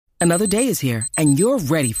Another day is here, and you're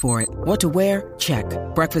ready for it. What to wear? Check.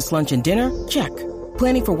 Breakfast, lunch, and dinner? Check.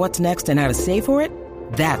 Planning for what's next and how to save for it?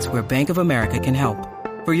 That's where Bank of America can help.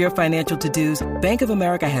 For your financial to-dos, Bank of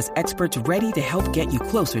America has experts ready to help get you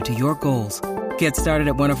closer to your goals. Get started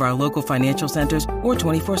at one of our local financial centers or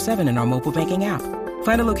 24/7 in our mobile banking app.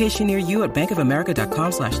 Find a location near you at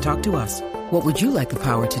bankofamerica.com/talktous. What would you like the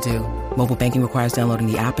power to do? Mobile banking requires downloading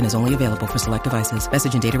the app and is only available for select devices.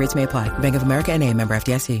 Message and data rates may apply. Bank of America N.A., member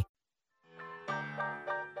FDIC.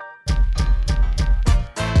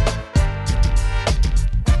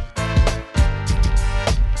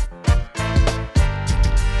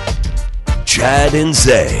 Chad and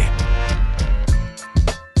Zay.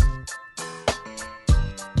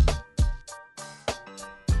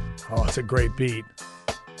 Oh, it's a great beat.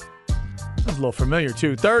 That's a little familiar,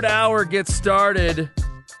 too. Third hour gets started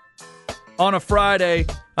on a Friday.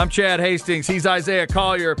 I'm Chad Hastings. He's Isaiah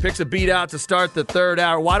Collier. Picks a beat out to start the third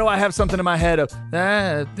hour. Why do I have something in my head of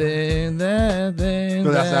that thing, that thing,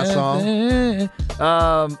 So that's that song? thing?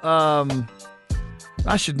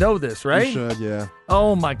 I should know this, right? You should, yeah.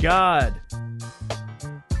 Oh, my God.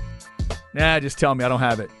 Nah, just tell me. I don't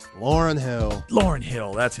have it. Lauryn Hill. Lauryn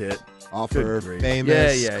Hill, that's it. Off Good her grief.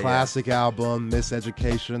 famous Yeah. classic album,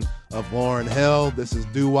 Miseducation of Lauryn Hill. This is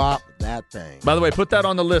Doo-Wop, That Thing. By the way, put that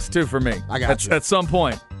on the list, too, for me. I got you. At some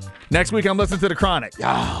point. Next week, I'm listening to The Chronic.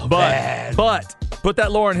 Oh, But put that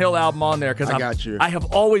Lauryn Hill album on there because I got you. I have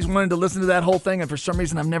always wanted to listen to that whole thing, and for some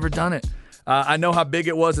reason, I've never done it. I know how big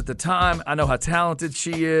it was at the time. I know how talented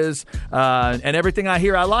she is. And everything I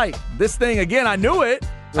hear, I like. This thing, again, I knew it.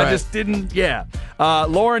 Right. I just didn't,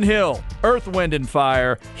 Lauryn Hill, Earth, Wind, and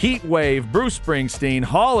Fire, Heat Wave, Bruce Springsteen,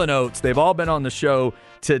 Hall & Oates. They've all been on the show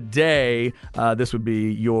today. This would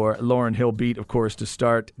be your Lauryn Hill beat, of course, to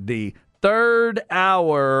start the third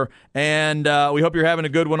hour, and we hope you're having a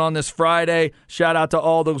good one on this Friday. Shout out to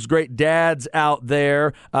all those great dads out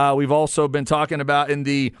there. We've also been talking about in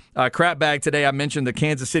the crap bag today, I mentioned the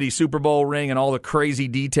Kansas City Super Bowl ring and all the crazy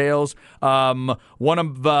details. One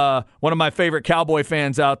of my favorite Cowboy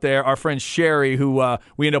fans out there, our friend Sherry, who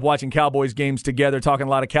we end up watching Cowboys games together, talking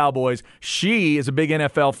a lot of Cowboys. She is a big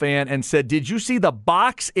NFL fan and said, "Did you see the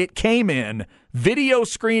box it came in? Video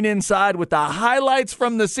screen inside with the highlights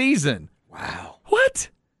from the season." Wow. What?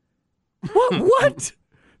 What?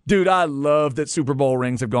 Dude, I love that Super Bowl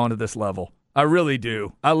rings have gone to this level. I really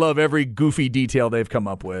do. I love every goofy detail they've come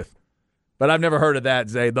up with. But I've never heard of that,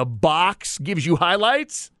 Zay. The box gives you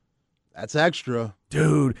highlights? That's extra.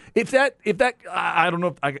 Dude, if that, I don't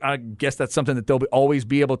know. I guess that's something that they'll always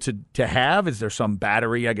be able to have. Is there some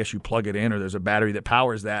battery? I guess you plug it in, or there's a battery that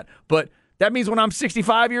powers that. But that means when I'm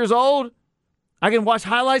 65 years old, I can watch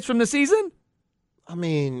highlights from the season? I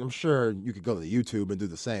mean, I'm sure you could go to YouTube and do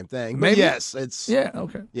the same thing. But Maybe. yes, it's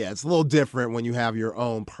okay. Yeah, it's a little different when you have your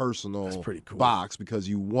own personal That's pretty cool. box because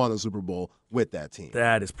you won a Super Bowl with that team.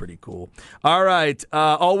 That is pretty cool. All right.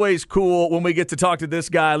 Always cool when we get to talk to this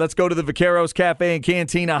guy. Let's go to the Vaqueros Cafe and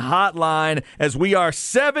Cantina hotline as we are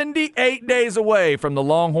 78 days away from the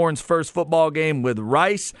Longhorns' first football game with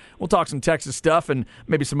Rice. We'll talk some Texas stuff and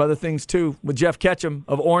maybe some other things, too, with Jeff Ketchum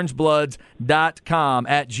of orangebloods.com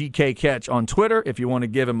at GKCatch on Twitter if you want to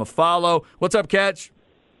give him a follow. What's up, Catch?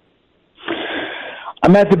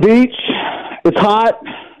 I'm at the beach. It's hot.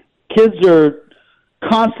 Kids are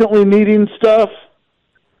constantly needing stuff.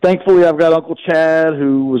 Thankfully, I've got Uncle Chad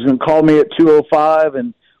who was going to call me at 2:05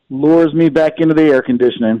 and lures me back into the air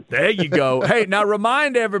conditioning. There you go. Hey, now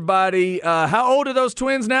remind everybody, how old are those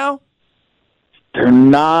twins now? They're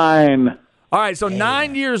 9. All right, so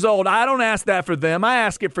 9 years old. I don't ask that for them. I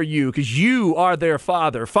ask it for you because you are their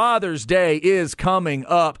father. Father's Day is coming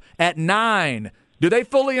up at 9. Do they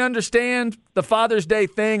fully understand the Father's Day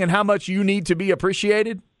thing and how much you need to be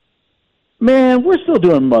appreciated? Man, we're still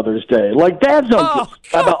doing Mother's Day. Like, dads don't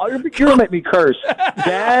get you're going to make me curse.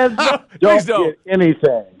 Dads don't get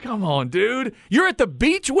anything. Come on, dude. You're at the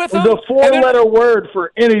beach with them? It's a 4-letter word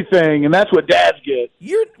for anything, and that's what dads get.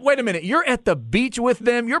 Wait a minute. You're at the beach with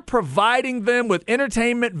them. You're providing them with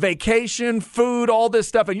entertainment, vacation, food, all this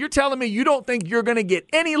stuff, and you're telling me you don't think you're going to get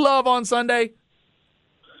any love on Sunday?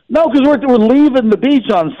 No, because we're leaving the beach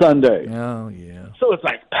on Sunday. Oh, yeah. So it's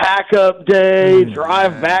like pack-up day,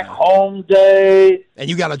 drive back home day. And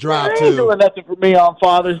you got to drive, They ain't doing nothing for me on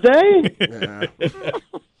Father's Day.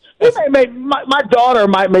 My daughter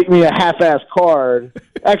might make me a half-ass card.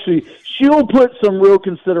 Actually, she'll put some real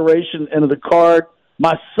consideration into the card.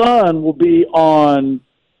 My son will be on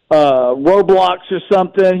Roblox or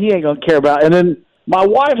something. He ain't going to care about it. And then my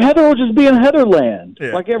wife, Heather, will just be in Heatherland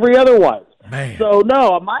like every other wife. Man. So,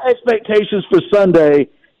 no, my expectations for Sunday,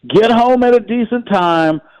 get home at a decent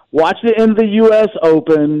time, watch the end of the U.S.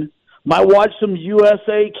 Open, might watch some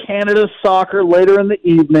USA-Canada soccer later in the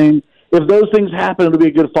evening. If those things happen, it'll be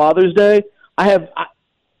a good Father's Day.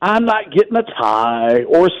 I'm not getting a tie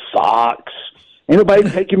or socks. Ain't nobody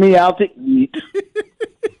taking me out to eat.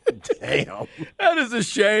 Damn. That is a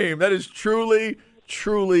shame. That is truly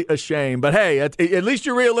a shame. But hey, at least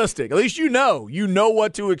you're realistic. At least you know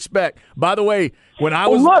what to expect. By the way, when I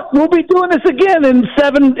was look, we'll be doing this again in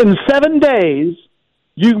 7 days.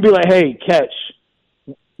 You can be like, "Hey, Catch,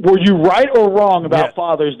 were you right or wrong about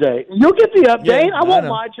Father's Day?" You'll get the update. Yeah, I won't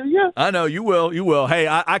lie to you. I know you will. You will. Hey,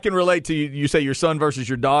 I can relate to you. You say your son versus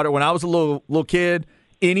your daughter. When I was a little kid,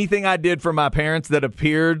 anything I did for my parents that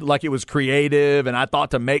appeared like it was creative and I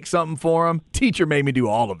thought to make something for them, teacher made me do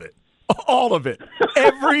all of it. All of it.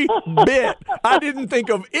 Every bit. I didn't think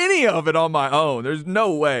of any of it on my own. There's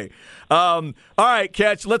no way. All right,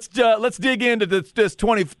 Catch, let's dig into this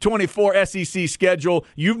 2024 SEC schedule.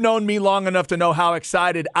 You've known me long enough to know how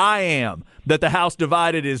excited I am that the House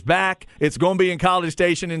Divided is back. It's going to be in College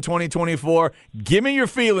Station in 2024. Give me your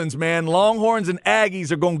feelings, man. Longhorns and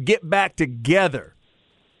Aggies are going to get back together.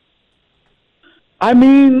 I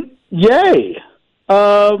mean, yay.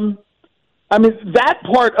 That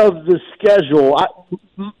part of the schedule,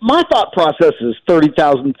 my thought process is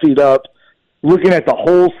 30,000 feet up, looking at the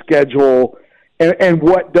whole schedule and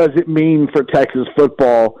what does it mean for Texas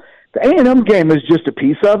football. The A&M game is just a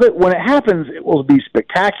piece of it. When it happens, it will be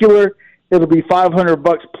spectacular. It'll be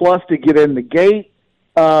 $500 plus to get in the gate.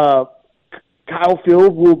 Kyle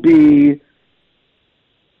Field will be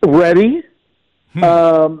ready.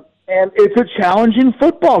 And it's a challenging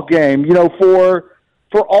football game,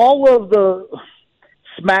 for all of the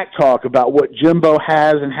smack talk about what Jimbo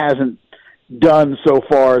has and hasn't done so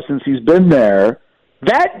far since he's been there,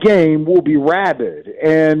 that game will be rabid.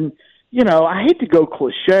 And, I hate to go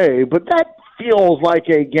cliche, but that feels like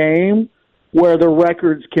a game where the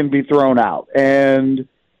records can be thrown out. And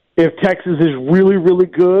if Texas is really, really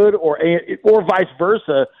good or vice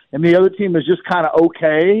versa, and the other team is just kind of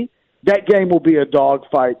okay, that game will be a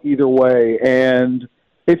dogfight either way. And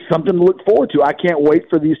it's something to look forward to. I can't wait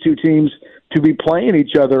for these two teams to be playing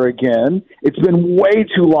each other again. It's been way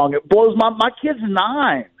too long. It blows my kid's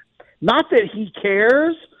 9. Not that he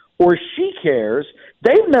cares or she cares.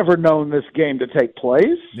 They've never known this game to take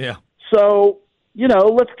place. Yeah. So,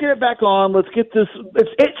 let's get it back on. Let's get this.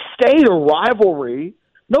 It stayed a rivalry.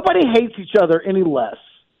 Nobody hates each other any less.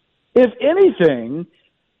 If anything,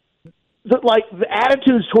 the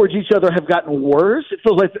attitudes towards each other have gotten worse. It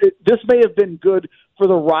feels like this may have been good for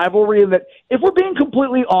the rivalry, and that if we're being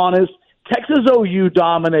completely honest, Texas OU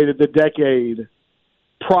dominated the decade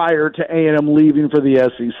prior to A&M leaving for the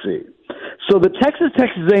SEC. So the Texas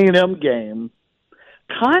A&M game,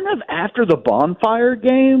 kind of after the bonfire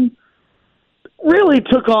game, really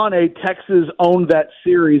took on a Texas owned that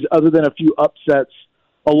series other than a few upsets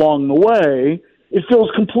along the way. It feels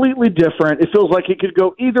completely different. It feels like it could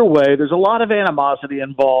go either way. There's a lot of animosity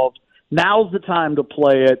involved. Now's the time to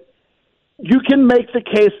play it. You can make the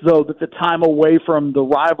case, though, that the time away from the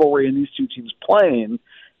rivalry and these two teams playing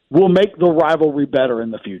will make the rivalry better in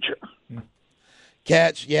the future.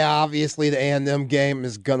 Catch, obviously the A&M game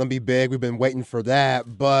is going to be big. We've been waiting for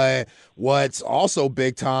that. But what's also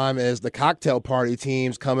big time is the cocktail party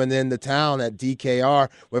teams coming into town at DKR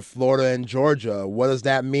with Florida and Georgia. What does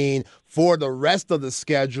that mean for the rest of the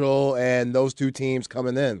schedule and those two teams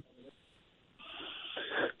coming in?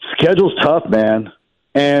 Schedule's tough, man.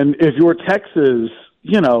 And if you're Texas,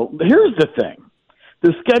 here's the thing.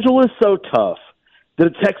 The schedule is so tough that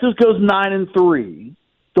if Texas goes 9-3,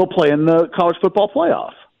 they'll play in the college football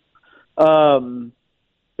playoff.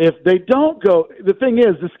 If they don't go, the thing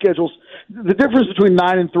is, the difference between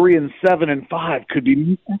 9-3 and 7-5 could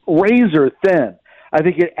be razor thin. I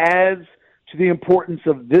think it adds to the importance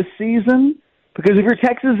of this season, because if you're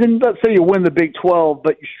Texas and let's say you win the Big 12,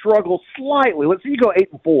 but you struggle slightly, let's say you go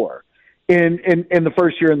 8-4 in the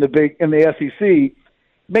first year in the SEC,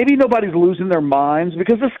 maybe nobody's losing their minds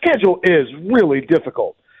because the schedule is really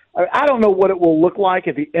difficult. I don't know what it will look like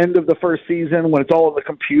at the end of the first season when it's all on the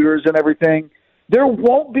computers and everything. There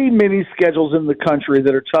won't be many schedules in the country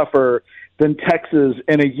that are tougher than Texas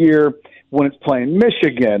in a year when it's playing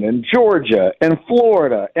Michigan and Georgia and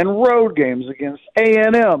Florida and road games against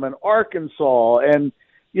A&M and Arkansas and,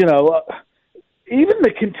 even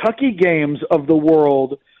the Kentucky games of the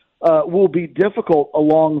world will be difficult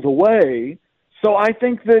along the way. So I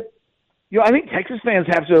think that, I think Texas fans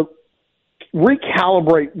have to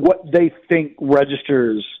recalibrate what they think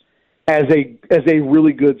registers as a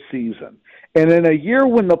really good season. And in a year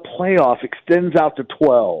when the playoff extends out to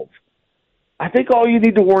 12, I think all you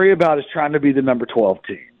need to worry about is trying to be the number 12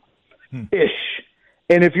 team.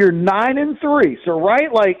 And if you're 9-3, so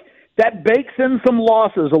right, like that bakes in some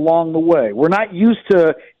losses along the way. We're not used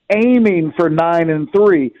to aiming for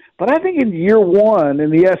 9-3, but I think in year one in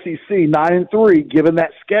the SEC, 9-3, given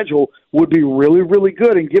that schedule, would be really, really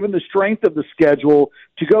good. And given the strength of the schedule,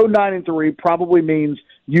 to go 9-3 probably means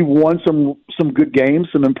you won some good games,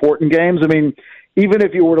 some important games. I mean, even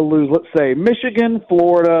if you were to lose, let's say, Michigan,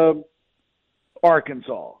 Florida,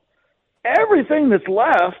 Arkansas, everything that's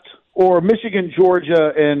left, or Michigan,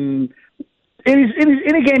 Georgia, and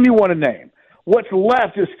any game you want to name, what's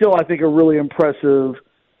left is still, I think, a really impressive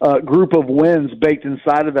group of wins baked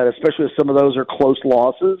inside of that, especially if some of those are close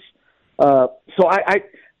losses. So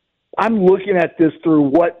I'm looking at this through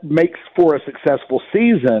what makes for a successful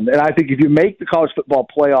season, and I think if you make the college football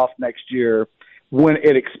playoff next year when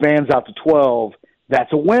it expands out to 12,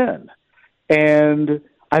 that's a win. And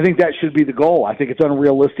I think that should be the goal. I think it's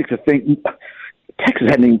unrealistic to think Texas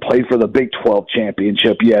hadn't even played for the Big 12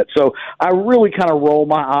 championship yet. So I really kind of roll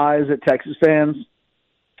my eyes at Texas fans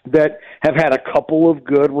that have had a couple of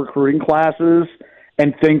good recruiting classes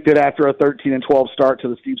and think that after a 13-12 start to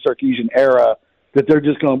the Steve Sarkisian era, that they're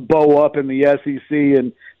just going to bow up in the SEC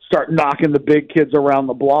and start knocking the big kids around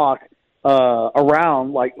the block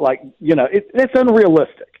around it's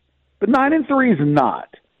unrealistic. But 9-3 is not.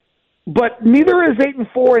 But neither is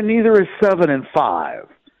 8-4 and neither is 7-5.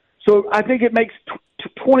 So I think it makes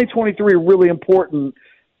 2023 really important.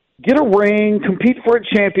 Get a ring, compete for a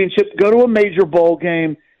championship, go to a major bowl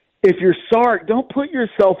game. If you're Sark, don't put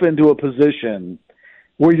yourself into a position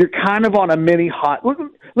where you're kind of on a mini hot. Let me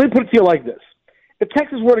put it to you like this. If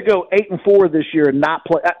Texas were to go 8-4 this year and not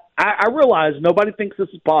play, I realize nobody thinks this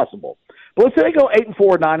is possible. But let's say they go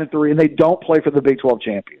 8-4, 9-3, and they don't play for the Big 12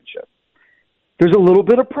 championship. There's a little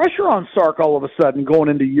bit of pressure on Sark all of a sudden going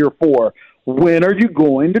into year 4. When are you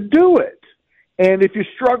going to do it? And if you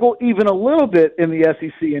struggle even a little bit in the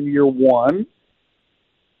SEC in year 1,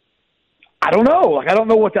 I don't know. I don't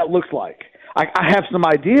know what that looks like. I have some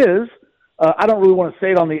ideas. I don't really want to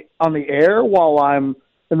say it on the air while I'm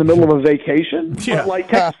in the middle of a vacation. Yeah. But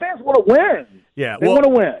Texas fans want to win. Yeah, they want to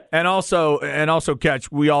win. And also,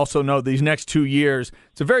 Catch, we also know these next 2 years,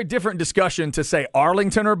 it's a very different discussion to say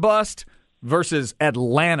Arlington or bust versus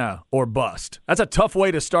Atlanta or bust. That's a tough way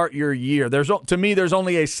to start your year. To me, there's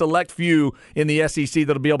only a select few in the SEC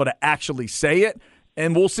that'll be able to actually say it,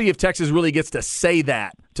 and we'll see if Texas really gets to say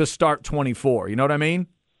that to start 24. You know what I mean?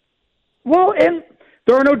 Well, and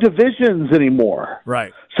there are no divisions anymore.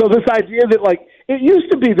 Right. So this idea that, it used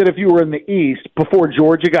to be that if you were in the East before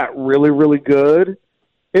Georgia got really, really good,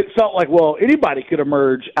 it felt like, well, anybody could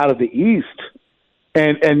emerge out of the East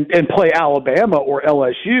and play Alabama or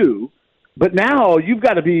LSU. But now you've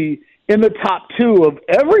got to be in the top 2 of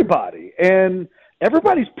everybody, and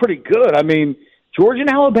everybody's pretty good. I mean, Georgia and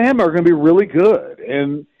Alabama are going to be really good,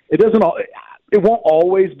 and it won't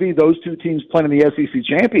always be those 2 teams playing in the SEC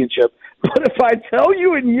championship. But if I tell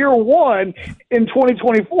you in year 1 in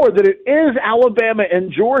 2024 that it is Alabama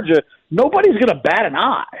and Georgia, nobody's going to bat an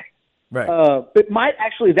eye. Right.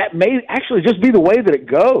 That may actually just be the way that it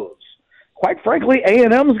goes. Quite frankly,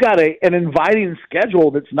 A&M's got an inviting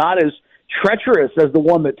schedule that's not as treacherous as the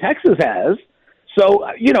one that Texas has. So,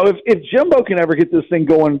 if Jimbo can ever get this thing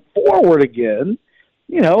going forward again,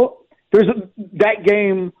 there's that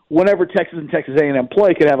game whenever Texas and Texas A&M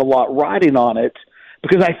play could have a lot riding on it,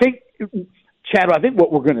 because I think, Chad,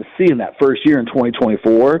 what we're going to see in that first year in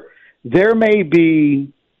 2024, there may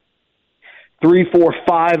be 3, 4,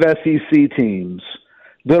 5 SEC teams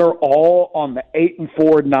that are all on the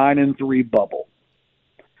 8-4, 9-3 bubble.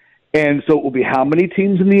 And so it will be how many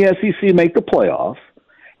teams in the SEC make the playoff.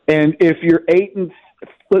 And if you're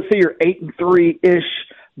let's say you're 8-3-ish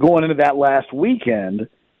going into that last weekend,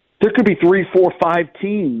 there could be 3, 4, 5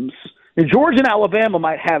 teams. And Georgia and Alabama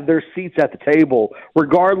might have their seats at the table,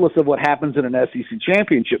 regardless of what happens in an SEC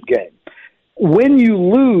championship game. When you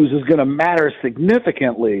lose is going to matter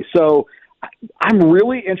significantly. So I'm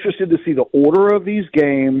really interested to see the order of these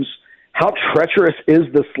games. How treacherous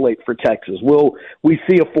is the slate for Texas? Will we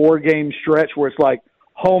see a 4-game stretch where it's like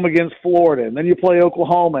home against Florida, and then you play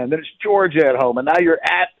Oklahoma, and then it's Georgia at home, and now you're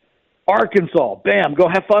at Arkansas? Bam, go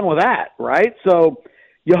have fun with that, right? So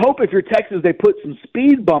you hope if you're Texas they put some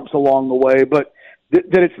speed bumps along the way, but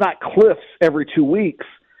that it's not cliffs every 2 weeks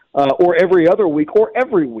or every other week or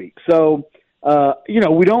every week. So,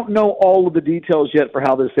 we don't know all of the details yet for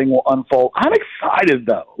how this thing will unfold. I'm excited,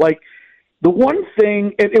 though. The one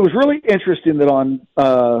thing, it was really interesting that on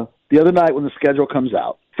the other night when the schedule comes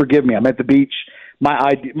out, forgive me, I'm at the beach,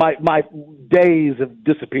 my days have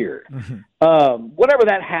disappeared. Mm-hmm. Whenever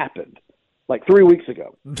that happened, 3 weeks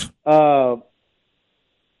ago,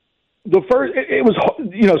 the first, it was,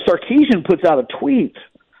 Sarkisian puts out a tweet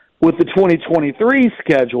with the 2023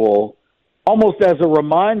 schedule almost as a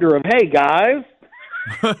reminder of, hey, guys,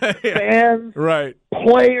 fans, right,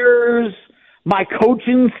 players, my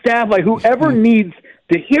coaching staff, like whoever needs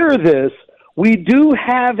to hear this, we do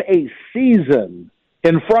have a season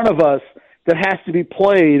in front of us that has to be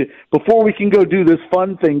played before we can go do this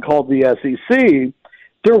fun thing called the SEC.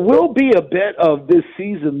 There will be a bit of this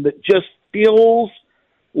season that just feels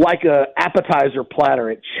like a appetizer platter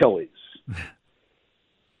at Chili's.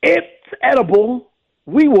 It's edible.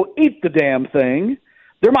 We will eat the damn thing.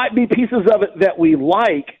 There might be pieces of it that we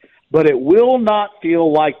like, but it will not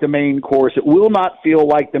feel like the main course. It will not feel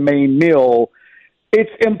like the main meal.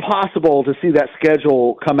 It's impossible to see that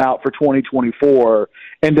schedule come out for 2024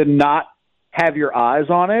 and to not have your eyes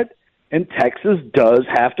on it. And Texas does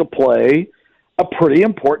have to play a pretty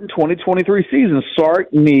important 2023 season.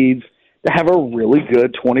 Sark needs to have a really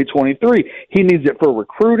good 2023. He needs it for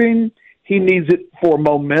recruiting. He needs it for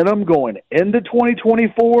momentum going into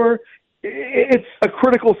 2024. It's a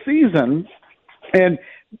critical season, and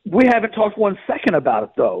we haven't talked 1 second about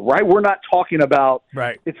it, though, right? We're not talking about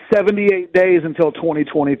it's 78 days until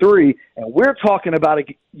 2023, and we're talking about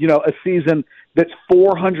a season that's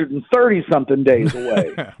 430-something days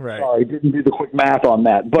away. Right. Sorry, didn't do the quick math on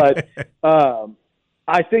that. But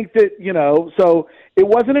I think that, so it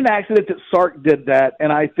wasn't an accident that Sark did that,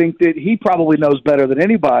 and I think that he probably knows better than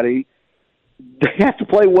anybody. They have to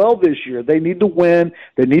play well this year. They need to win.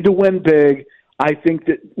 They need to win big. I think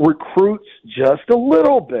that recruits just a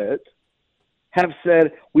little bit have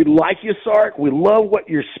said, we like you, Sark. We love what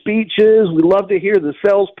your speech is. We love to hear the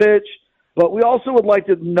sales pitch. But we also would like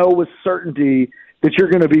to know with certainty that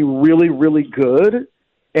you're going to be really, really good.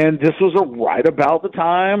 And this was right about the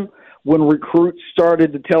time when recruits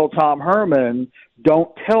started to tell Tom Herman,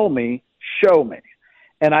 don't tell me, show me.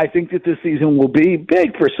 And I think that this season will be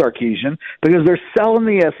big for Sarkisian because they're selling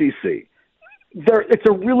the SEC. It's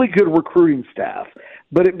a really good recruiting staff,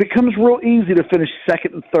 but it becomes real easy to finish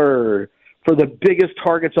second and third for the biggest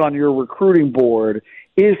targets on your recruiting board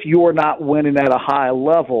if you're not winning at a high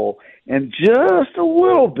level. And just a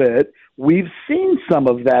little bit, we've seen some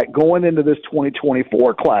of that going into this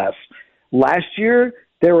 2024 class. Last year,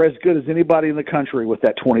 they were as good as anybody in the country with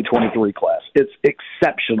that 2023 class. It's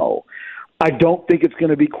exceptional. I don't think it's going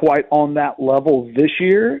to be quite on that level this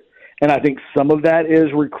year, and I think some of that is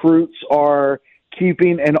recruits are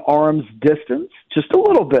keeping an arm's distance just a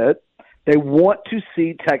little bit. They want to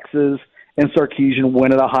see Texas and Sarkisian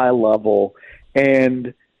win at a high level,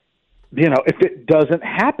 and if it doesn't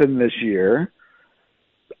happen this year,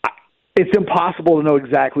 it's impossible to know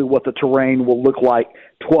exactly what the terrain will look like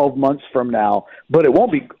 12 months from now, but it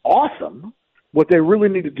won't be awesome. What they really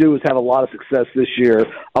need to do is have a lot of success this year,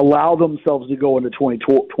 allow themselves to go into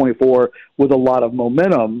 2024 with a lot of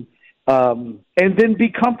momentum, and then be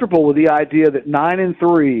comfortable with the idea that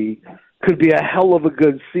 9-3 could be a hell of a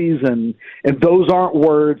good season. And those aren't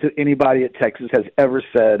words that anybody at Texas has ever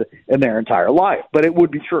said in their entire life, but it would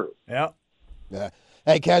be true. Yeah.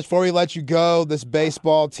 Hey, Cash, before we let you go, this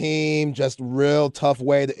baseball team, just real tough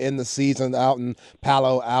way to end the season out in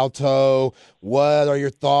Palo Alto. What are your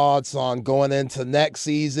thoughts on going into next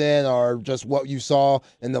season or just what you saw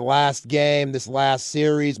in the last game, this last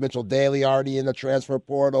series? Mitchell Daly already in the transfer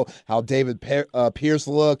portal, how David Pierce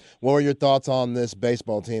looked. What were your thoughts on this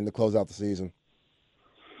baseball team to close out the season?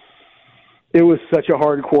 It was such a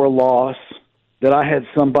hardcore loss that I had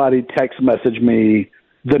somebody text message me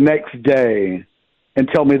the next day and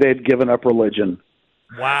tell me they'd given up religion.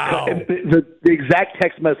 Wow. The exact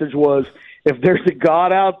text message was, if there's a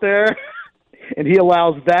God out there and he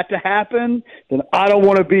allows that to happen, then I don't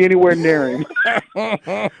want to be anywhere near him.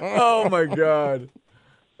 Oh, my God.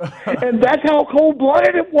 And that's how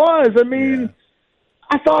cold-blooded it was. I mean,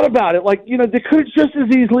 I thought about it. Like, they could have just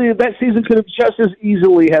as easily, that season could have just as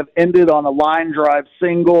easily have ended on a line drive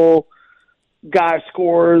single, guy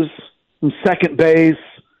scores from second base.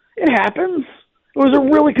 It happens. It was a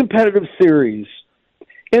really competitive series.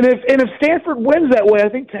 And if Stanford wins that way, I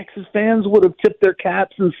think Texas fans would have tipped their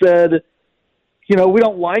caps and said, we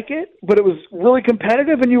don't like it, but it was really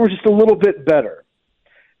competitive and you were just a little bit better.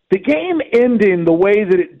 The game ending the way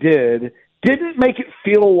that it didn't make it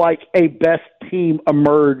feel like a best team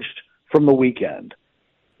emerged from the weekend.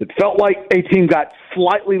 It felt like a team got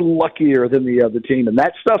slightly luckier than the other team, and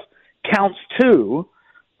that stuff counts too.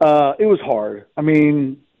 It was hard. I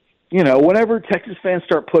mean, whenever Texas fans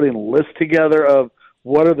start putting lists together of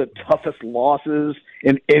what are the toughest losses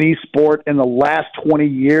in any sport in the last 20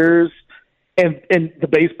 years, and the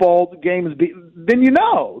baseball game is, then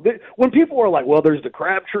when people are like, well, there's the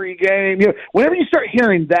Crabtree game, whenever you start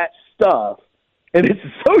hearing that stuff, and it's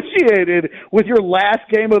associated with your last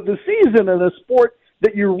game of the season in a sport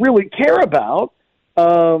that you really care about,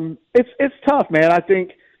 it's tough, man. I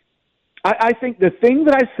think the thing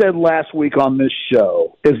that I said last week on this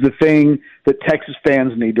show is the thing that Texas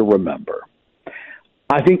fans need to remember.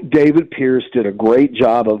 I think David Pierce did a great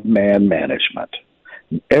job of man management.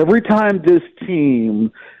 Every time this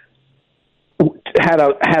team had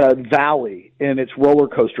a valley in its roller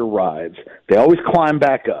coaster rides, they always climb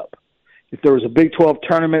back up. If there was a Big 12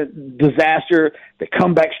 tournament disaster, they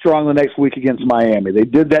come back strong the next week against Miami. They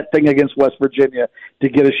did that thing against West Virginia to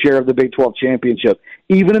get a share of the Big 12 championship.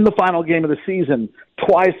 Even in the final game of the season,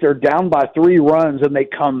 twice they're down by 3 runs and they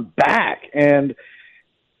come back. And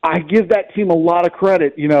I give that team a lot of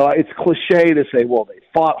credit. You know, it's cliche to say, well, they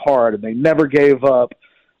fought hard and they never gave up.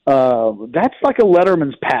 That's like a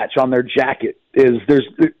Letterman's patch on their jacket. There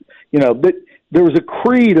was a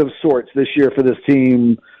creed of sorts this year for this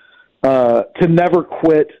team, to never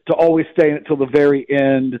quit, to always stay in it till the very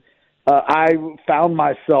end. I found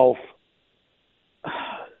myself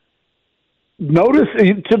notice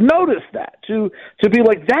that, to be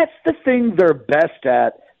like, that's the thing they're best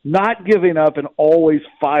at, not giving up and always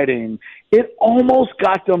fighting. It almost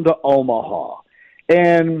got them to Omaha.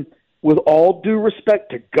 And with all due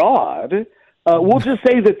respect to God, we'll just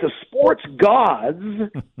say that the sports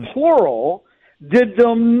gods, plural, did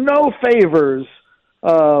them no favors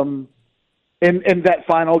in that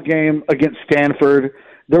final game against Stanford.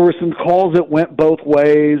 There were some calls that went both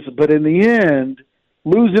ways, but in the end,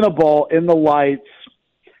 losing a ball in the lights,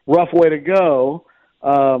 rough way to go.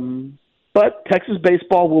 But Texas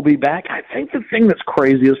baseball will be back. I think the thing that's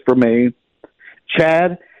craziest for me,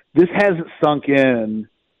 Chad, this hasn't sunk in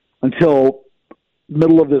until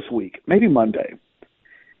middle of this week, maybe Monday.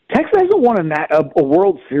 Texas hasn't won a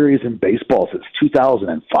World Series in baseball since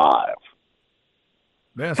 2005.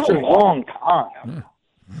 That's a long time.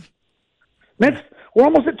 Yeah. We're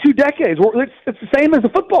almost at 2 decades. It's the same as the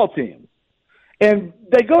football team. And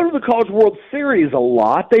they go to the College World Series a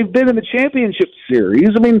lot. They've been in the championship series.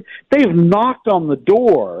 I mean, they've knocked on the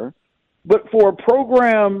door. But for a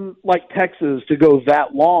program like Texas to go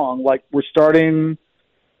that long, like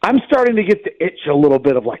I'm starting to get the itch a little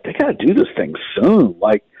bit of like, they got to do this thing soon.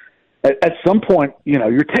 Like at some point, you know,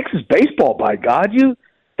 you're Texas baseball, by God,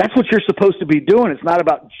 that's what you're supposed to be doing. It's not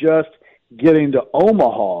about just getting to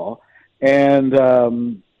Omaha. And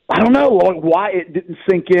I don't know why it didn't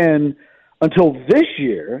sink in until this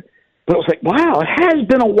year, but it was like, wow, it has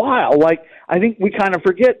been a while. Like, I think we kind of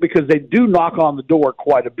forget because they do knock on the door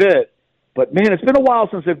quite a bit. But, man, it's been a while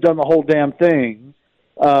since they've done the whole damn thing.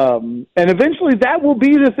 And eventually that will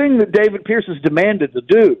be the thing that David Pierce has demanded to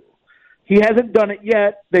do. He hasn't done it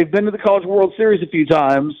yet. They've been to the College World Series a few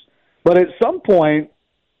times. But at some point,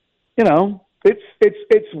 you know,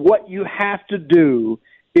 it's what you have to do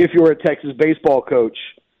if you're a Texas baseball coach.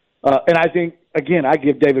 And I think, again, I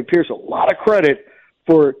give David Pierce a lot of credit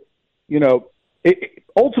for, you know,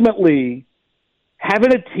 ultimately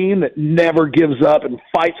having a team that never gives up and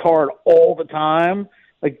fights hard all the time.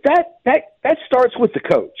 Like that starts with the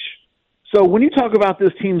coach. So when you talk about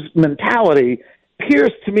this team's mentality,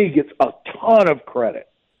 Pierce, to me, gets a ton of credit.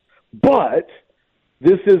 But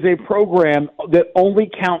this is a program that only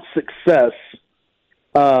counts success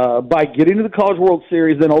by getting to the College World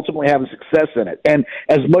Series and ultimately having success in it. And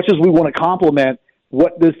as much as we want to compliment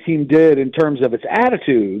what this team did in terms of its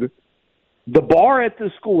attitude, the bar at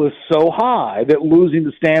this school is so high that losing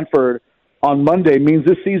to Stanford on Monday means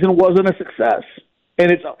this season wasn't a success.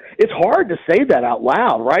 And it's hard to say that out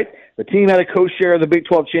loud, right? The team had a co-share of the Big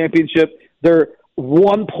 12 championship. They're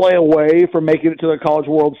one play away from making it to the College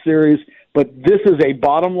World Series, but this is a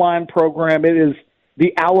bottom-line program. It is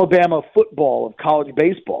the Alabama football of college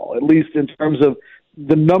baseball, at least in terms of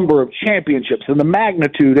the number of championships and the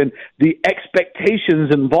magnitude and the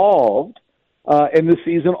expectations involved. And the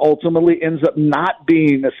season ultimately ends up not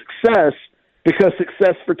being a success because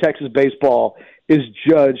success for Texas baseball is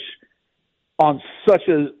judged on such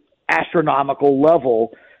an astronomical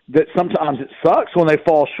level that sometimes it sucks when they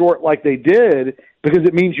fall short like they did because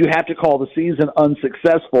it means you have to call the season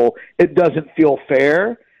unsuccessful. It doesn't feel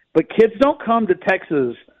fair. But kids don't come to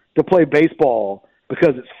Texas to play baseball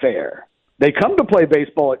because it's fair. They come to play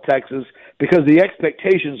baseball at Texas because the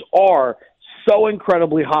expectations are so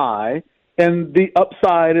incredibly high and the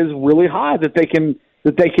upside is really high that they can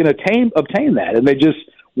obtain that. And they just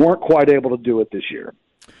weren't quite able to do it this year.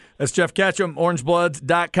 That's Jeff Ketchum,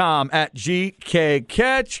 orangebloods.com at GK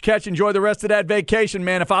Catch. Catch, enjoy the rest of that vacation,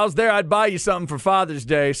 man. If I was there, I'd buy you something for Father's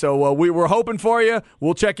Day. So we were hoping for you.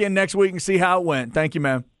 We'll check in next week and see how it went. Thank you,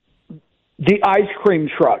 man. The ice cream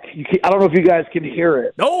truck. I don't know if you guys can hear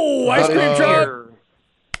it. Oh, ice cream truck.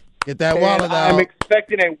 Get that wallet out. I'm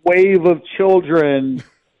expecting a wave of children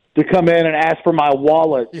to come in and ask for my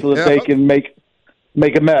wallet so that they can make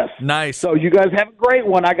a mess. Nice. So you guys have a great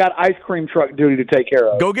one. I got ice cream truck duty to take care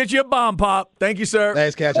of. Go get you a bomb pop. Thank you, sir.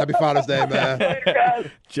 Thanks, Catch. Happy Father's Day, man. Later, guys.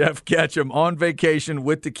 Jeff Ketchum on vacation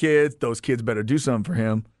with the kids. Those kids better do something for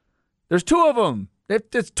him. There's 2 of them.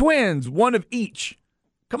 It's twins, 1 of each.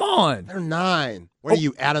 Come on. They're 9. What are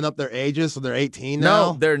you adding up their ages so they're 18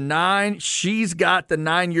 now? No, they're 9. She's got the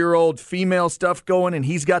 9-year-old female stuff going, and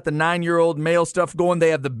he's got the 9-year-old male stuff going.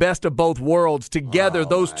 They have the best of both worlds. Together,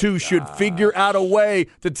 those two should figure out a way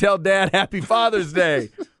to tell Dad Happy Father's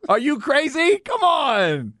Day. Are you crazy? Come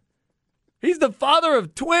on. He's the father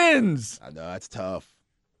of twins. I know, that's tough.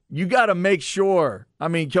 You got to make sure. I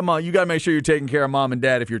mean, come on. You got to make sure you're taking care of Mom and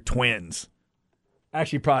Dad if you're twins.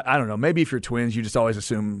 Actually, probably, I don't know. Maybe if you're twins, you just always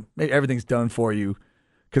assume maybe everything's done for you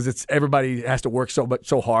because everybody has to work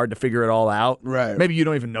so hard to figure it all out. Right. Maybe you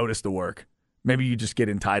don't even notice the work. Maybe you just get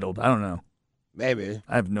entitled. I don't know. Maybe.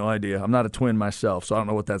 I have no idea. I'm not a twin myself, so I don't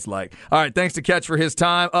know what that's like. All right, thanks to Catch for his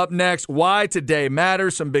time. Up next, why today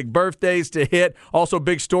matters. Some big birthdays to hit. Also,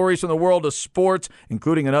 big stories from the world of sports,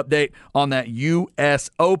 including an update on that U.S.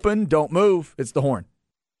 Open. Don't move. It's the Horn.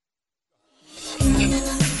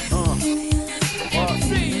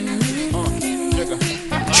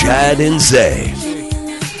 Chad and Zay.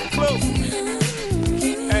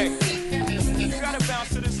 Hey, you gotta bounce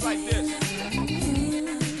to this like this.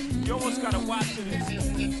 You almost gotta watch to this.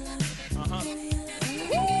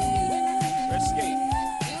 Let's skate.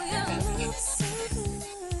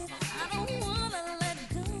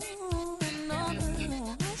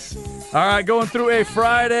 All right, going through a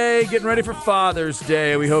Friday, getting ready for Father's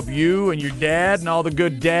Day. We hope you and your dad and all the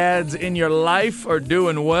good dads in your life are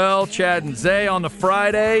doing well. Chad and Zay on the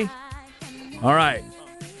Friday. All right.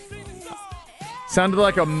 Sounded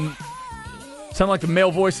like the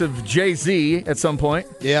male voice of Jay-Z at some point.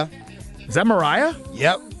 Yeah. Is that Mariah?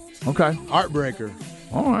 Yep. Okay. Heartbreaker.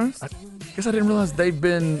 All right. I guess I didn't realize they've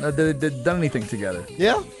done anything together.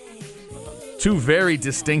 Yeah. 2 very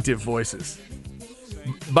distinctive voices.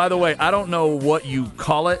 By the way, I don't know what you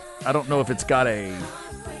call it. I don't know if it's got a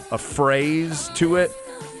phrase to it.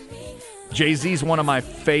 Jay-Z's one of my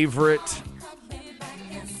favorite,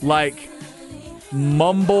 like,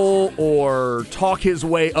 mumble or talk his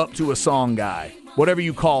way up to a song guy. Whatever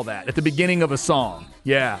you call that. At the beginning of a song.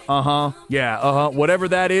 Yeah, whatever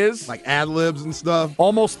that is. Like ad-libs and stuff. It's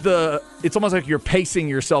almost like you're pacing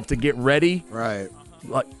yourself to get ready. Right.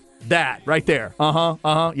 Like that right there.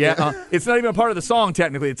 It's not even a part of the song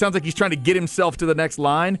technically. It sounds like he's trying to get himself to the next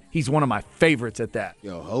line. He's one of my favorites at that.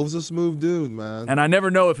 Yo, Hove's a smooth dude, man. And I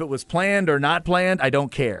never know if it was planned or not planned. I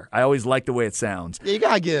don't care. I always like the way it sounds. Yeah, you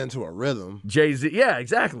gotta get into a rhythm. Jay-Z, yeah,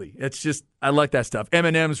 exactly. It's just, I like that stuff.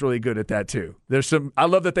 Eminem's really good at that too. I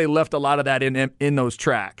love that they left a lot of that in those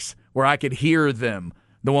tracks where I could hear them.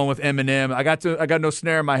 The one with Eminem, I got no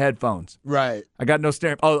snare in my headphones. Right. I got no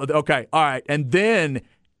snare. Oh, okay, all right. And then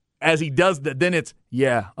as he does that, then it's,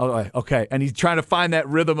 okay. And he's trying to find that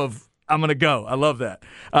rhythm of, I'm going to go. I love that.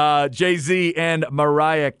 Jay-Z and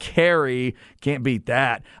Mariah Carey, can't beat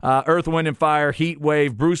that. Earth, Wind & Fire, Heat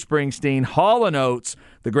Wave, Bruce Springsteen, Hall & Oates,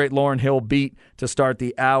 the great Lauryn Hill beat to start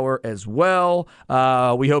the hour as well.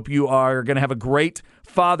 We hope you are going to have a great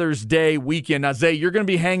Father's Day weekend. Now, Zay, you're going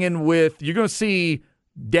to be you're going to see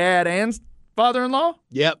Dad and father-in-law?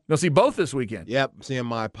 Yep. You'll see both this weekend. Yep. I'm seeing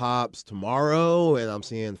my pops tomorrow, and I'm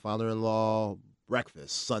seeing father-in-law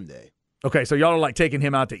breakfast Sunday. Okay, so y'all are like taking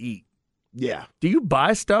him out to eat. Yeah. Do you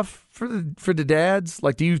buy stuff for the dads?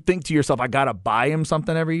 Like, do you think to yourself, I got to buy him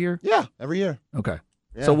something every year? Yeah, every year. Okay.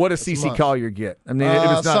 Yeah, so what does CC Collier get? I mean,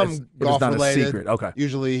 it's not a secret. Okay.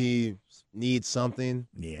 Usually he needs something.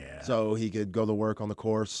 Yeah. So he could go to work on the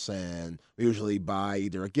course, and we usually buy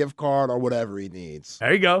either a gift card or whatever he needs.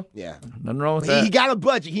 There you go. Yeah. Nothing wrong with that. He got a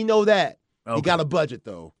budget. He know that. Okay. He got a budget,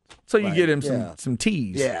 though. So you get him some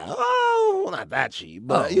teas. Yeah. Oh, well, not that cheap,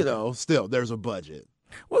 but, still, there's a budget.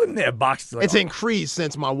 Well, then they have boxes. It's increased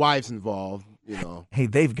since my wife's involved, Hey,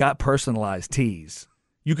 they've got personalized teas.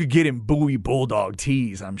 You could get him Bowie Bulldog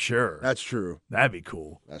teas, I'm sure. That's true. That'd be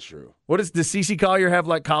cool. That's true. Does CC Collier have,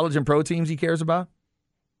 like, college and pro teams he cares about?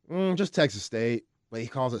 Just Texas State. But he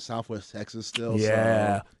calls it Southwest Texas still.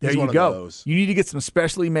 Yeah. So there you go. You need to get some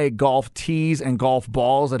specially made golf tees and golf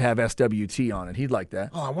balls that have SWT on it. He'd like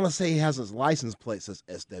that. Oh, I want to say he has his license plate says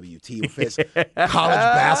SWT with his college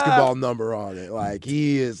basketball number on it. Like,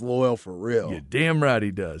 he is loyal for real. You're damn right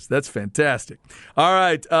he does. That's fantastic. All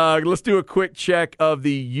right, let's do a quick check of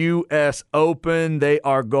the U.S. Open. They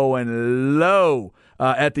are going low.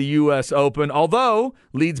 at the U.S. Open, although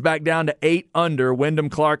leads back down to 8 under. Wyndham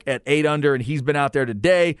Clark at 8 under, and he's been out there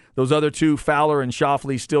today. Those other two, Fowler and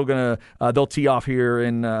Schauffele, still going to they'll tee off here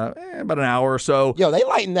in about an hour or so. Yo, they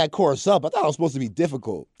lightened that course up. I thought it was supposed to be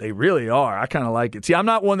difficult. They really are. I kind of like it. See, I'm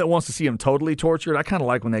not one that wants to see them totally tortured. I kind of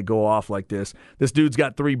like when they go off like this. This dude's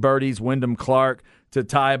got 3 birdies, Wyndham Clark to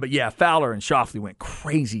tie. But, yeah, Fowler and Schauffele went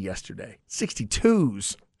crazy yesterday.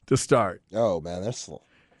 62s to start. Oh, man, they're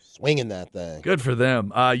swinging that thing. Good for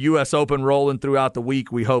them. U.S. Open rolling throughout the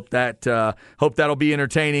week. We hope that'll be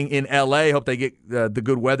entertaining in L.A. Hope they get the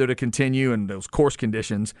good weather to continue and those course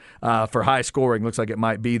conditions for high scoring. Looks like it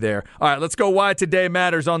might be there. All right, let's go Why Today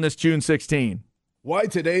Matters on this June 16. Why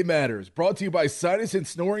Today Matters, brought to you by Sinus and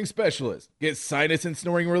Snoring Specialist. Get sinus and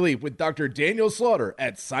snoring relief with Dr. Daniel Slaughter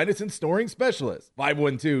at Sinus and Snoring Specialist,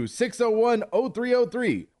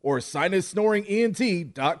 512-601-0303 or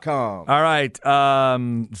sinussnoringent.com. All right.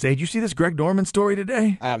 Zay, did you see this Greg Norman story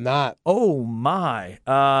today? I have not. Oh, my.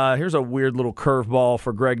 Here's a weird little curveball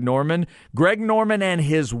for Greg Norman. Greg Norman and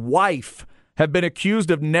his wife have been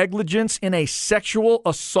accused of negligence in a sexual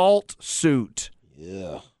assault suit.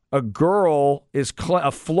 Yeah. A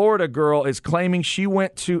Florida girl is claiming she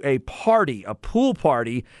went to a pool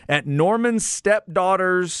party at Norman's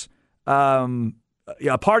stepdaughter's,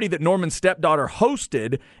 a party that Norman's stepdaughter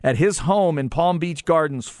hosted at his home in Palm Beach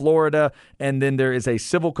Gardens, Florida. And then there is a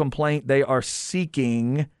civil complaint. They are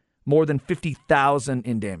seeking more than $50,000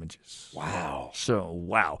 in damages. Wow. So,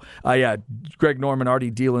 wow. Yeah, Greg Norman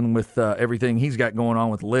already dealing with everything he's got going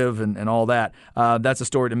on with Liv and all that. That's a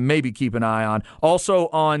story to maybe keep an eye on. Also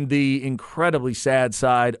on the incredibly sad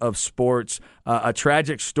side of sports, a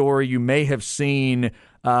tragic story you may have seen.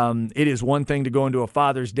 It is one thing to go into a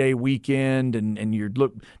Father's Day weekend and you're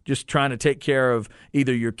just trying to take care of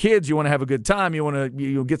either your kids, you want to have a good time,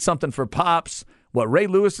 you'll get something for Pops. What Ray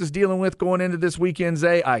Lewis is dealing with going into this weekend,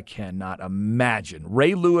 Zay, I cannot imagine.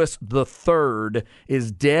 Ray Lewis III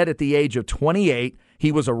is dead at the age of 28.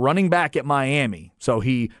 He was a running back at Miami, so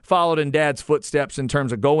he followed in Dad's footsteps in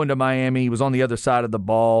terms of going to Miami. He was on the other side of the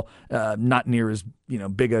ball, not near as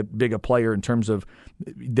big a player in terms of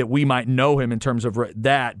that we might know him in terms of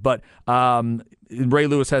that. But Ray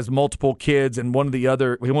Lewis has multiple kids, and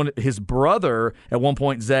his brother at one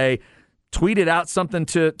point, Zay, tweeted out something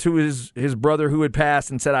to his brother who had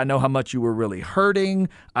passed and said, "I know how much you were really hurting."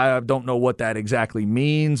 I don't know what that exactly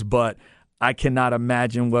means, but I cannot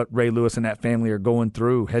imagine what Ray Lewis and that family are going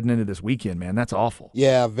through heading into this weekend, man. That's awful.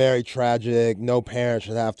 Yeah, very tragic. No parent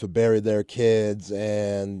should have to bury their kids.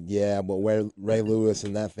 And, yeah, what Ray Lewis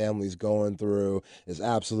and that family's going through is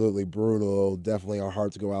absolutely brutal. Definitely our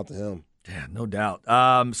hearts go out to him. Yeah, no doubt.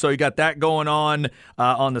 So you got that going on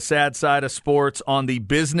the sad side of sports. On the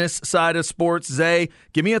business side of sports, Zay,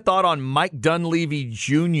 give me a thought on Mike Dunleavy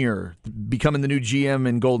Jr. becoming the new GM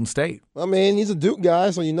in Golden State. I mean, he's a Duke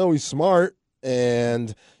guy, so he's smart.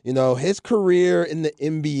 And, his career in the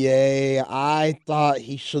NBA, I thought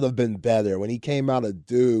he should have been better. When he came out of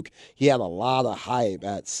Duke, he had a lot of hype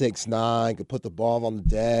at 6'9", could put the ball on the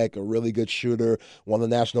deck, a really good shooter, won the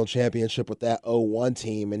national championship with that 0-1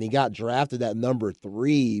 team, and he got drafted at number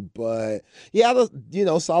 3. But he had a,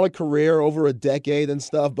 solid career over a decade and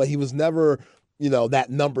stuff, but he was never,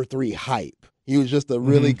 that number 3 hype. He was just a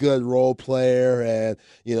really good role player, and,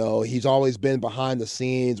 he's always been behind the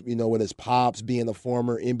scenes, with his pops being a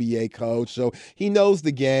former NBA coach. So he knows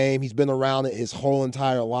the game. He's been around it his whole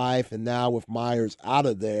entire life, and now with Myers out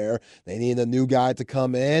of there, they need a new guy to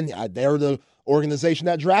come in. They're the organization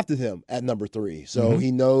that drafted him at number 3. So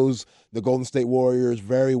he knows the Golden State Warriors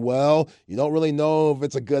very well. You don't really know if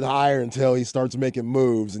it's a good hire until he starts making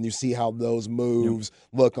moves, and you see how those moves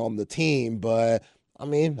look on the team. But,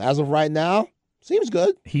 as of right now, seems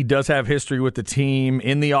good. He does have history with the team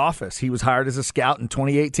in the office. He was hired as a scout in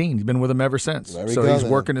 2018. He's been with them ever since. He's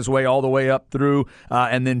working his way all the way up through,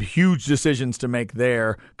 and then huge decisions to make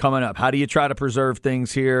there coming up. How do you try to preserve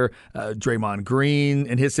things here? Draymond Green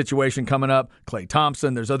and his situation coming up. Klay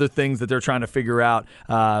Thompson. There's other things that they're trying to figure out.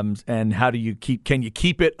 And how do you can you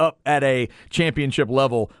keep it up at a championship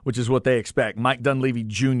level, which is what they expect. Mike Dunleavy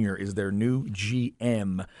Jr. is their new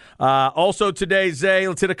GM. Also today, Zay,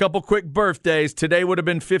 let's hit a couple quick birthdays. Today would have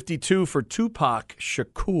been 52 for Tupac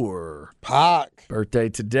Shakur. Pac. Birthday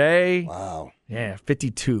today. Wow. Yeah,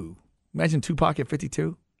 52. Imagine Tupac at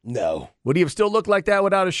 52. No. Would he have still looked like that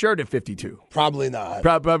without a shirt at 52? Probably not.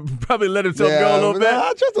 Probably let himself go a little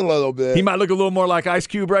bit. Just a little bit. He might look a little more like Ice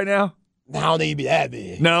Cube right now. I don't think he'd be that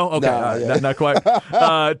big. No? Okay. Nah, yeah. Not quite.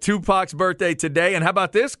 Tupac's birthday today. And how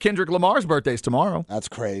about this? Kendrick Lamar's birthday's tomorrow. That's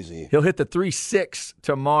crazy. He'll hit the 3-6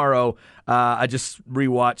 tomorrow. I just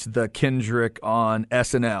rewatched the Kendrick on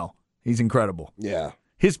SNL. He's incredible. Yeah.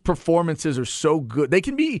 His performances are so good. They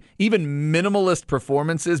can be even minimalist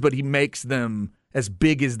performances, but he makes them as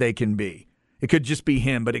big as they can be. It could just be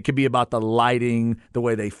him, but it could be about the lighting, the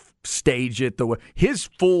way they stage it. His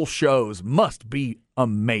full shows must be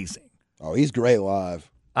amazing. Oh, he's great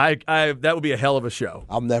live. That would be a hell of a show.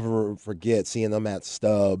 I'll never forget seeing him at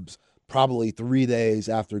Stubbs probably 3 days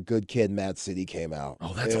after Good Kid, Mad City came out.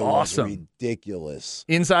 Oh, that's it awesome. Was ridiculous.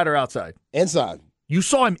 Inside or outside? Inside. You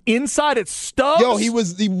saw him inside at Stubbs? Yo, he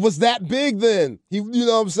was that big then. You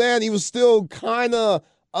know what I'm saying? He was still kind of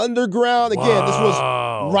underground. Again, This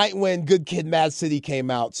was right when Good Kid, Mad City came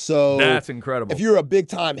out. So that's incredible. If you're a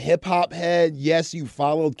big-time hip-hop head, yes, you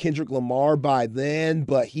followed Kendrick Lamar by then,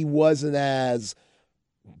 but he wasn't as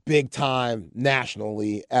big-time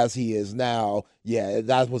nationally as he is now. Yeah,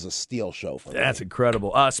 that was a steal show for me. That's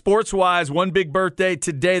incredible. Sports-wise, one big birthday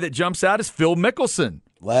today that jumps out is Phil Mickelson.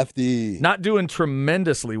 Lefty. Not doing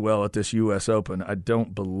tremendously well at this U.S. Open, I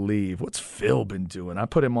don't believe. What's Phil been doing? I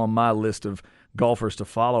put him on my list of golfers to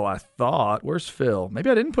follow, I thought. Where's Phil?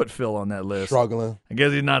 Maybe I didn't put Phil on that list. Struggling. I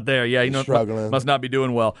guess he's not there. Yeah, struggling. Must not be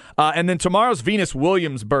doing well. And then tomorrow's Venus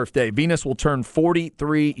Williams' birthday. Venus will turn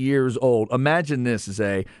 43 years old. Imagine this,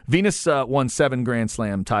 Zay. Venus won 7 Grand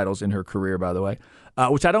Slam titles in her career, by the way.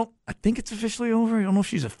 Which I think it's officially over. I don't know if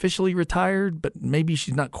she's officially retired, but maybe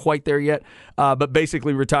she's not quite there yet. But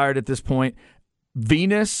basically retired at this point.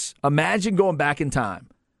 Venus, imagine going back in time.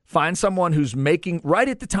 Find someone who's making, right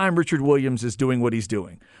at the time Richard Williams is doing what he's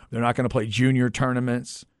doing. They're not going to play junior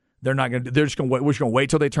tournaments. We're just going to wait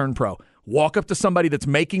till they turn pro. Walk up to somebody that's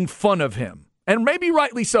making fun of him. And maybe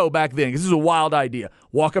rightly so back then, because this is a wild idea.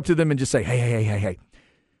 Walk up to them and just say, hey.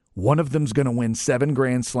 One of them's going to win 7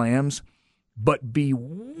 Grand Slams, but be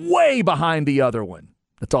way behind the other one.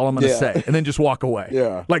 That's all I'm going to say. And then just walk away.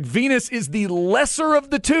 Yeah. Like Venus is the lesser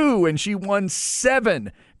of the two, and she won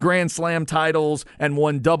 7 Grand Slam titles and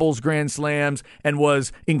won doubles Grand Slams and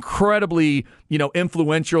was incredibly,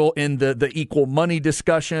 influential in the equal money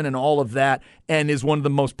discussion and all of that, and is one of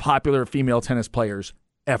the most popular female tennis players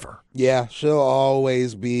ever. Yeah, she'll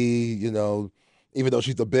always be, even though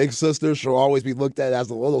she's the big sister, she'll always be looked at as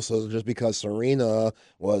the little sister just because Serena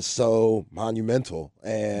was so monumental.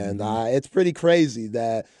 And it's pretty crazy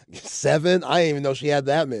that 7, I didn't even know she had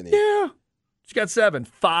that many. Yeah. She got 7,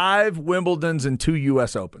 5 Wimbledons and 2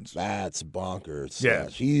 U.S. Opens. That's bonkers. Yeah.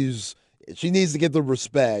 She needs to get the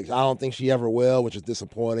respect. I don't think she ever will, which is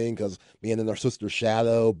disappointing because being in her sister's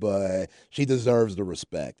shadow, but she deserves the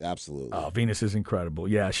respect. Absolutely. Oh, Venus is incredible.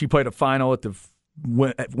 Yeah, she played a final at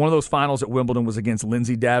one of those finals at Wimbledon was against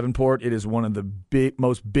Lindsay Davenport. It is one of the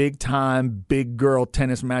most big-time, big girl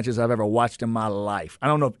tennis matches I've ever watched in my life. I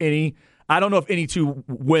don't know if any two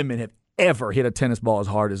women have ever hit a tennis ball as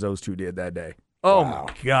hard as those two did that day. Oh, wow.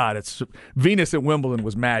 My God. Venus at Wimbledon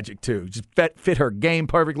was magic, too. Just fit her game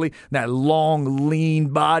perfectly. That long, lean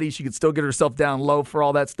body. She could still get herself down low for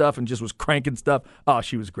all that stuff and just was cranking stuff. Oh,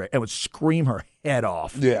 she was great. And would scream her head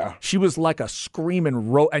off. Yeah. She was like a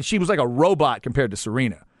screaming and she was like a robot compared to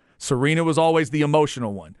Serena. Serena was always the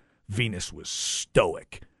emotional one. Venus was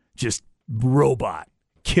stoic. Just robot.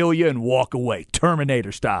 Kill you and walk away,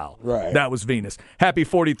 Terminator style. Right. That was Venus. Happy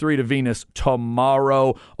 43 to Venus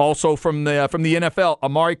tomorrow. Also from the NFL,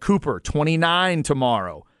 Amari Cooper, 29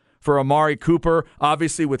 tomorrow. For Amari Cooper,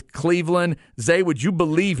 obviously with Cleveland. Zay, would you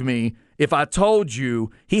believe me if I told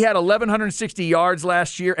you he had 1,160 yards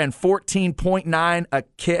last year and 14.9 a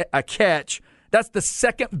catch? That's the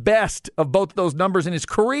second best of both of those numbers in his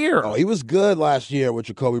career. Oh, he was good last year with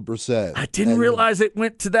Jacoby Brissett. I didn't realize it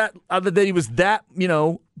went to that, other than he was that,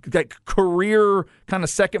 that career kind of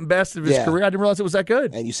second best of his career. I didn't realize it was that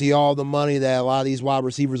good. And you see all the money that a lot of these wide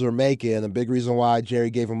receivers are making. A big reason why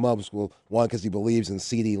Jerry gave him up was, one, because he believes in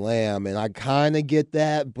CeeDee Lamb. And I kind of get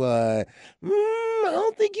that, but I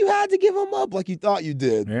don't think you had to give him up like you thought you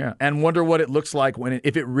did. Yeah, and wonder what it looks like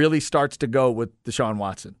if it really starts to go with Deshaun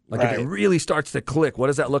Watson. If it really starts to click, what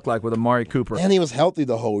does that look like with Amari Cooper? And he was healthy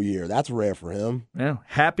the whole year. That's rare for him. Yeah,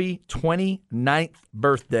 happy 29th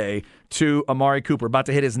birthday to Amari Cooper. About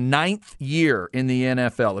to hit his 9th year in the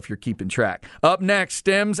NFL, if you're keeping track. Up next,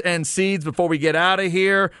 Stems and Seeds. Before we get out of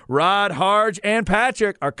here, Rod, Harge, and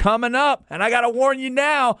Patrick are coming up. And I got to warn you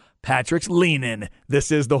now, Patrick's leaning.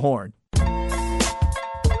 This is The Horn.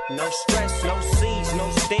 No stress, no seeds,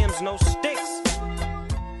 no stems, no sticks.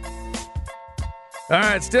 All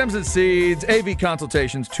right, Stems and Seeds, AV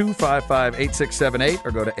Consultations, 255-8678,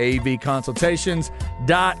 or go to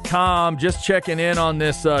avconsultations.com. Just checking in on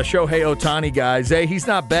this Shohei Ohtani guy. Zay, he's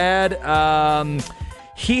not bad.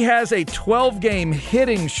 He has a 12-game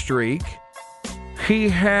hitting streak. He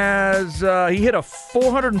hit a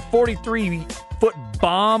 443 6-foot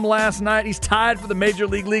bomb last night. He's tied for the Major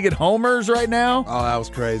League at homers right now. Oh, that was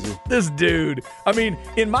crazy. This dude. I mean,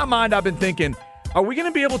 in my mind, I've been thinking, are we going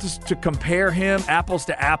to be able to compare him apples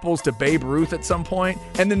to Babe Ruth at some point?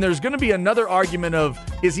 And then there's going to be another argument of,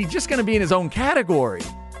 is he just going to be in his own category?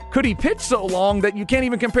 Could he pitch so long that you can't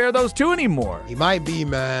even compare those two anymore? He might be,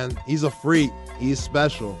 man. He's a freak. He's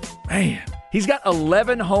special. Man, he's got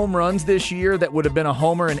 11 home runs this year that would have been a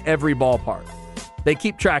homer in every ballpark. They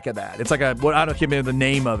keep track of that. It's like I don't remember the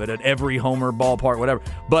name of it, at every homer ballpark, whatever.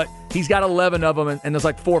 But he's got 11 of them, and there's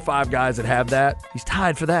like 4 or 5 guys that have that. He's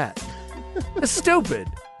tied for that. It's stupid.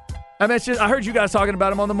 I mean, I heard you guys talking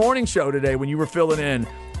about him on the morning show today when you were filling in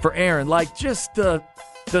for Aaron. Like, just the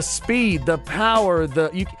speed, the power,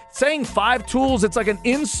 saying 5 tools, it's like an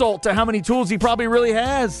insult to how many tools he probably really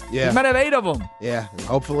has. Yeah. He might have 8 of them. Yeah, and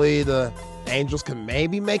hopefully the Angels can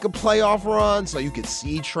maybe make a playoff run so you could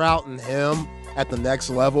see Trout and him at the next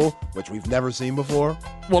level, which we've never seen before.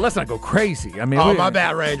 Well, let's not go crazy. I mean, my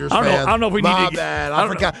bad, Rangers fans. I don't know if we need to. My bad.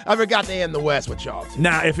 I forgot they in the West with y'all too.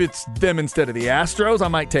 Now, if it's them instead of the Astros, I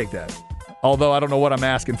might take that. Although I don't know what I'm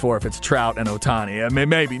asking for if it's Trout and Ohtani. I mean,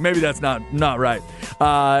 maybe that's not right.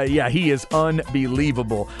 Yeah, he is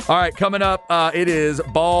unbelievable. All right, coming up, it is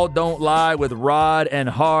Ball Don't Lie with Rod and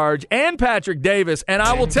Harge and Patrick Davis. And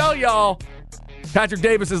I will tell y'all, Patrick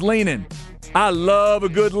Davis is leaning. I love a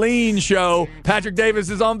good lean show. Patrick Davis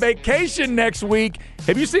is on vacation next week.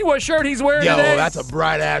 Have you seen what shirt he's wearing today? Yo, that's a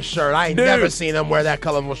bright-ass shirt. I ain't never seen him wear that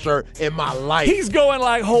colorful shirt in my life. He's going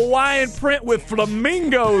like Hawaiian print with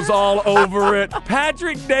flamingos all over it.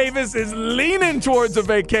 Patrick Davis is leaning towards a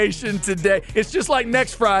vacation today. It's just like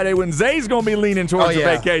next Friday when Zay's going to be leaning towards a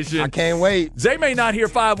vacation. I can't wait. Zay may not hear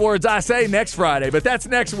 5 words I say next Friday, but that's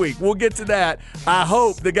next week. We'll get to that. I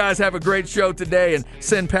hope the guys have a great show today and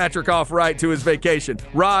send Patrick off right to his vacation.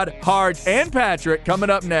 Rod, Harge, and Patrick coming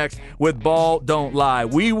up next with Ball Don't Lie.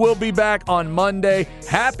 We will be back on Monday.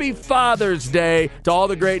 Happy Father's Day to all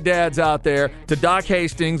the great dads out there, to Doc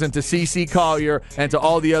Hastings and to CeCe Collier and to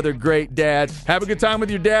all the other great dads. Have a good time with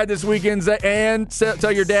your dad this weekend, and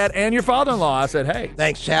tell your dad and your father-in-law I said hey.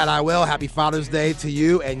 Thanks, Chad. I will. Happy Father's Day to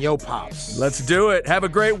you and your pops. Let's do it. Have a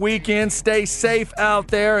great weekend. Stay safe out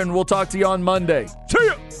there, and we'll talk to you on Monday. See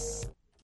ya!